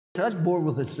I was born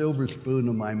with a silver spoon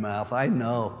in my mouth, I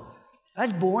know. I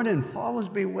was born in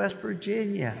Fallsby, West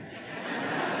Virginia.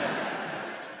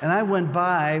 And I went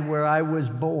by where I was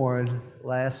born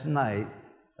last night,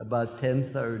 about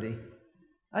 10:30.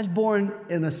 I was born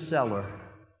in a cellar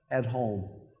at home,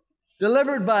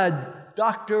 delivered by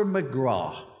Dr.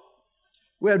 McGraw.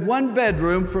 We had one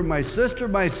bedroom for my sister,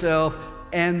 myself,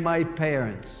 and my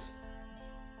parents.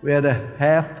 We had a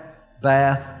half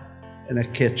bath and a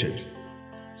kitchen.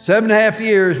 7.5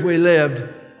 years we lived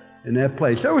in that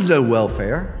place. There was no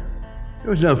welfare.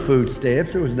 There was no food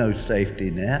stamps. There was no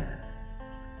safety net.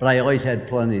 But I always had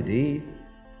plenty to eat.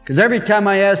 Because every time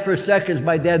I asked for seconds,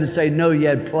 my dad would say, no, you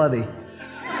had plenty.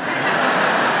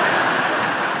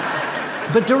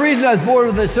 But the reason I was born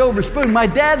with a silver spoon, my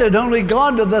dad had only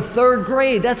gone to the 3rd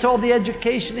grade. That's all the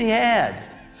education he had.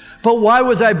 But why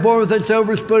was I born with a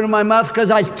silver spoon in my mouth? Because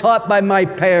I was taught by my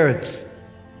parents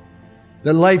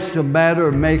that life's a matter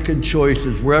of making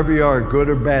choices, wherever you are, good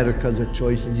or bad, because of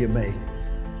choices you make.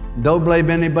 Don't blame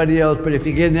anybody else, but if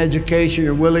you get an education,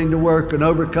 you're willing to work and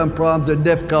overcome problems and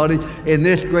difficulties, in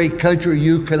this great country,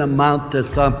 you can amount to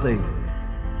something.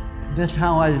 That's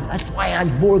why I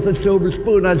was born with a silver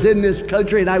spoon. I was in this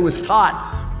country and I was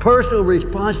taught personal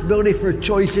responsibility for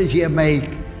choices you make.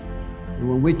 And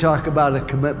when we talk about a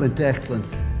commitment to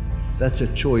excellence, that's a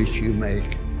choice you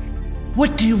make.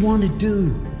 What do you want to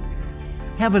do?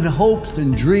 Having hopes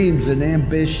and dreams and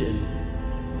ambition.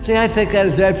 See, I think that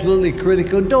is absolutely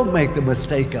critical. Don't make the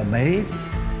mistake I made.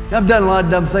 I've done a lot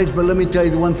of dumb things, but let me tell you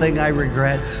the one thing I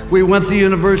regret. We went to the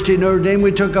University of Notre Dame.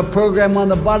 We took a program on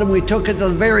the bottom. We took it to the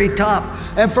very top.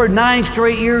 And for 9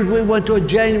 straight years, we went to a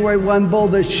January 1 bowl,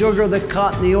 the sugar, the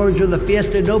cotton, the orange, or the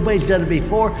fiesta. Nobody's done it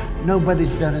before.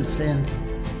 Nobody's done it since.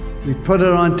 We put it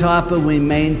on top and we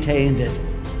maintained it.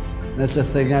 That's the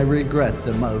thing I regret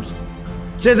the most.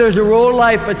 See, there's a rule in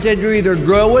life that you're either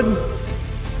growing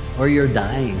or you're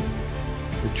dying.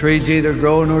 The tree's either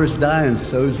growing or it's dying.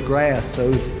 So's grass,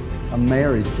 so's a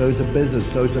marriage, so's a business,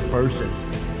 so's a person.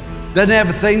 Doesn't have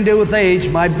a thing to do with age.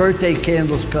 My birthday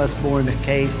candles cost more than a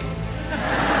cake.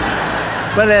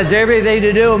 But it has everything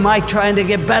to do, am I trying to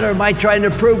get better? Am I trying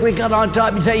to prove? We got on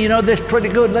top and say, you know, this is pretty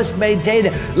good, let's maintain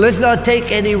it. Let's not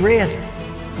take any risk.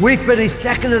 We finished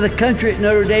 2nd in the country at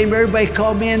Notre Dame. Everybody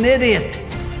called me an idiot.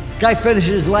 Guy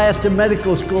finishes last in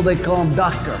medical school, they call him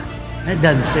doctor. That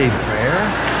doesn't seem fair.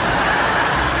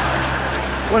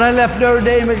 When I left Notre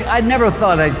Dame, I never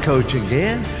thought I'd coach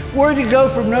again. Where'd you go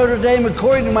from Notre Dame?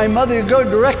 According to my mother, you go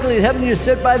directly to heaven, you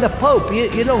sit by the Pope.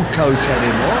 You don't coach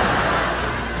anymore.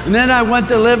 And then I went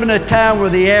to live in a town where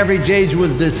the average age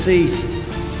was deceased.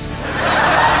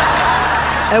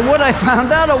 And what I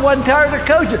found out, I wasn't tired of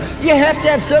coaching. You have to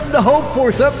have something to hope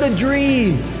for, something to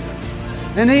dream.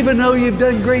 And even though you've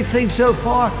done great things so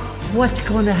far, what's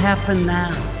going to happen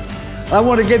now? I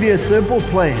want to give you a simple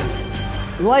plan.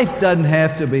 Life doesn't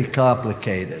have to be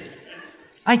complicated.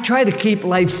 I try to keep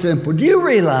life simple. Do you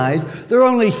realize there are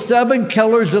only 7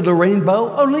 colors of the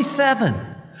rainbow? Only 7.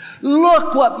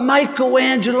 Look what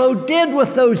Michelangelo did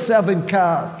with those 7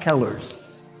 colors.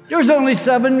 There's only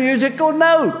 7 musical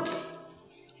notes.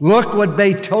 Look what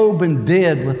Beethoven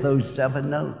did with those 7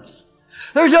 notes.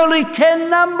 There's only 10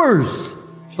 numbers.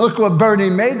 Look what Bernie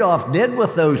Madoff did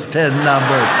with those 10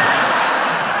 numbers.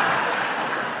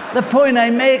 The point I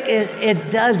make is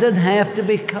it doesn't have to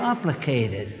be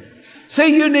complicated.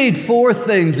 See, you need 4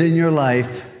 things in your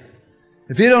life.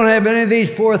 If you don't have any of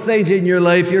these 4 things in your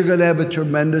life, you're going to have a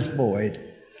tremendous void.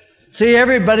 See,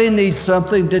 everybody needs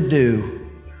something to do.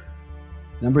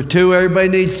 Number 2, everybody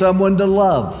needs someone to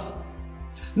love.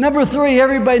 Number 3,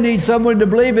 everybody needs someone to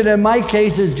believe in. In my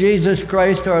case, is Jesus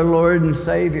Christ, our Lord and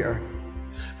Savior.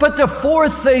 But the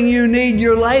 4th thing you need in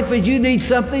your life is you need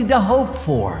something to hope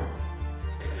for.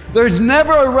 There's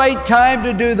never a right time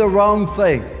to do the wrong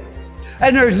thing.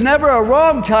 And there's never a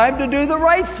wrong time to do the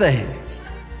right thing.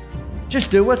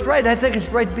 Just do what's right. I think it's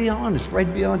right to be honest, right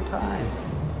to be on time.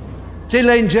 See,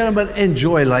 ladies and gentlemen,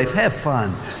 enjoy life, have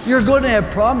fun. You're going to have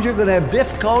problems, you're going to have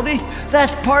difficulties.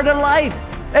 That's part of life.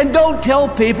 And don't tell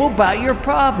people about your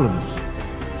problems.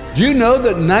 Do you know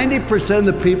that 90% of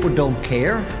the people don't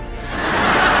care?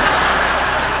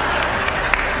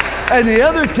 And the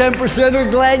other 10% are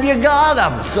glad you got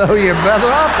them. So you're better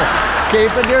off to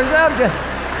keep it yourself.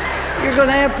 You're going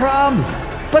to have problems.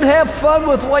 But have fun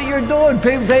with what you're doing.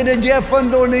 People say, did you have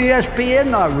fun doing the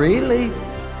ESPN? Not really.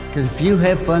 Because if you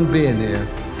have fun being there,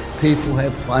 people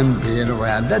have fun being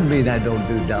around. Doesn't mean I don't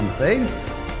do dumb things.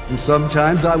 And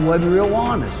sometimes I wasn't real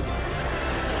honest.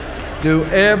 Do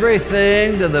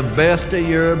everything to the best of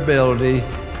your ability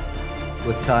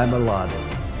with time allotted.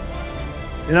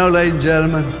 You know, ladies and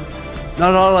gentlemen,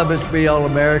 Not all of us be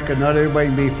All-American. Not everybody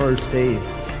can be first team.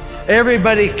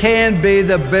 Everybody can be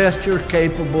the best you're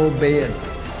capable of being.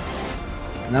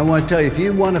 And I want to tell you, if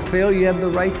you want to fail, you have the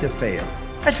right to fail.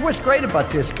 That's what's great about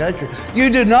this country.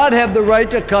 You do not have the right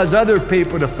to cause other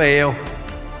people to fail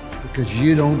because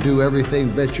you don't do everything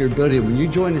best your ability. When you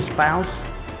join a spouse,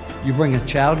 you bring a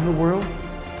child in the world,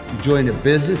 you join a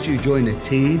business, you join a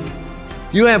team.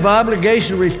 You have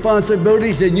obligation,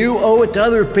 responsibilities, and you owe it to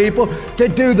other people to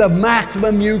do the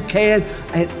maximum you can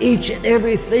at each and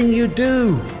everything you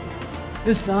do.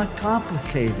 It's not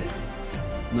complicated.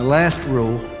 And the last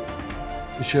rule,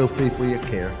 to show people you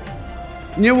care.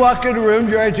 And you walk in the room,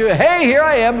 your attitude, hey, here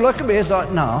I am, look at me. I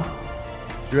thought, no.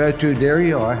 Your attitude, there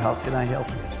you are, how can I help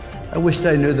you? I wished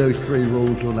I knew those 3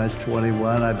 rules when I was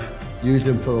 21. I've used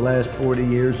them for the last 40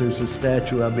 years. There's a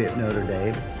statue of me at Notre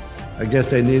Dame. I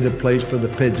guess they need a place for the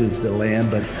pigeons to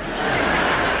land, but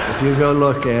if you go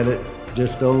look at it,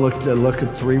 just don't look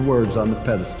at 3 words on the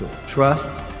pedestal. Trust,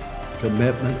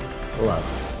 commitment,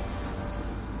 love.